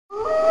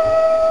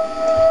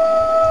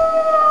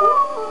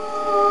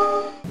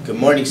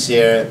morning,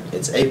 Sierra.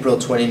 It's April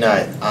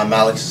 29th. I'm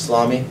Alex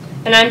Islami.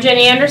 And I'm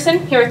Jenny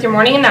Anderson, here with your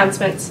morning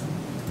announcements.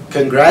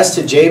 Congrats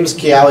to James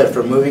Kiawit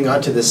for moving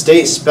on to the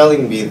state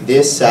spelling bee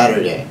this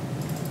Saturday.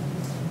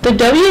 The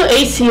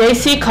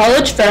WACAC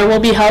College Fair will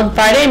be held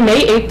Friday,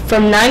 May 8th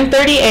from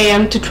 9:30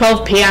 a.m. to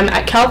 12 p.m.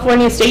 at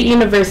California State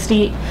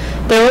University.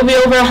 There will be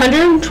over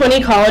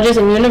 120 colleges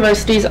and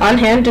universities on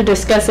hand to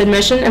discuss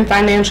admission and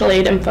financial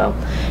aid info,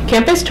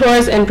 campus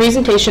tours, and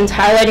presentations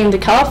highlighting the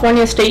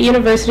California State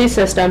University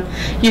system.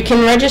 You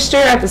can register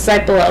at the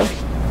site below.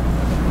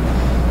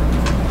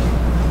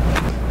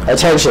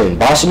 Attention!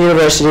 Boston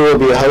University will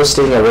be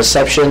hosting a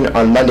reception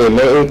on Monday,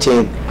 May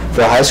 18th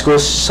for high school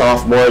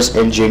sophomores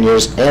and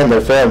juniors and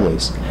their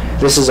families.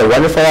 This is a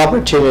wonderful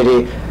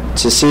opportunity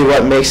to see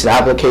what makes an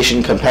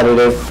application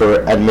competitive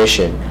for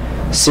admission.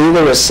 See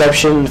the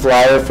reception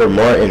flyer for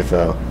more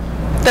info.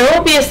 There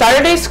will be a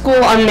Saturday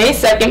school on May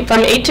 2nd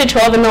from 8 to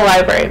 12 in the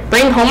library.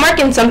 Bring homework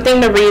and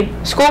something to read.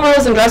 School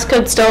rules and dress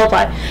code still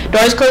apply.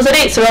 Doors close at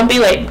 8, so don't be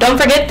late. Don't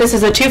forget, this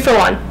is a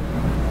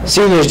 2-for-1.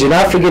 Seniors, do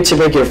not forget to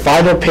make your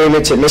final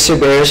payment to Mr.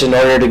 Bears in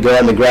order to go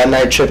on the Grand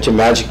Night trip to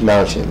Magic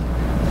Mountain.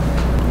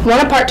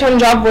 Want a part-time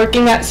job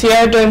working at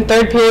Sierra during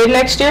 3rd period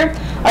next year?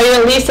 Are you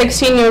at least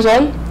 16 years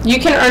old? You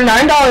can earn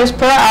 $9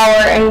 per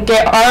hour and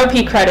get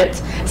ROP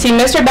credits. See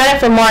Mr. Bennett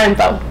for more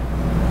info.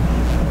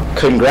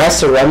 Congrats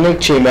to Remnick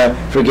Chima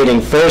for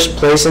getting first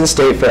place in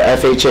state for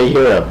FHA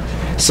Hero.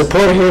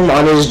 Support him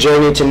on his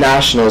journey to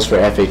nationals for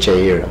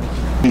FHA Hero.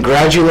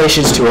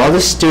 Congratulations to all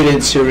the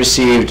students who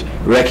received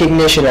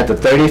recognition at the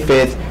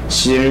 35th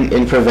Student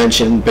in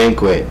Prevention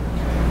Banquet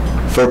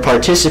for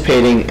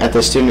participating at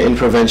the Student in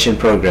Prevention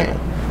program.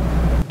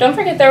 Don't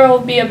forget there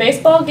will be a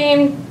baseball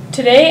game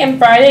today and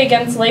Friday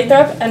against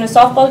Lathrop and a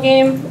softball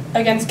game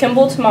against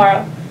Kimball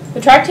tomorrow.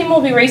 The track team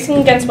will be racing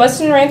against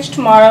Weston Ranch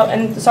tomorrow,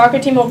 and the soccer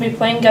team will be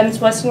playing against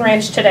Weston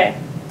Ranch today.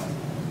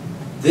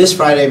 This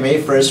Friday,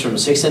 May 1st from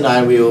 6 to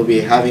 9, we will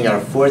be having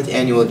our 4th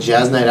annual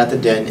Jazz Night at the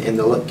Den in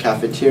the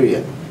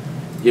cafeteria.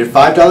 Your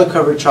 $5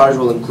 cover charge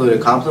will include a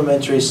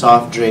complimentary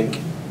soft drink.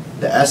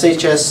 The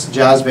SHS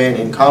Jazz Band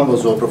and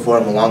Combos will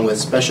perform along with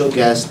special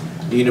guest,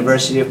 the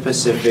University of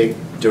Pacific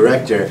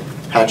Director,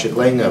 Patrick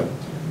Langham.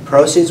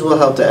 Proceeds will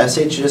help the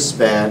SHS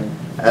Band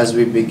as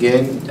we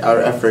begin our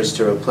efforts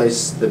to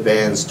replace the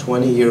band's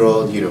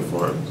 20-year-old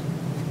uniforms.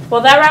 Well,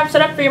 that wraps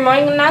it up for your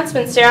morning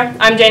announcements, Sarah.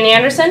 I'm Jenny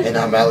Anderson. And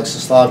I'm Alex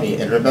Islami.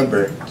 And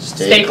remember,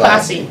 stay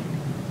classy.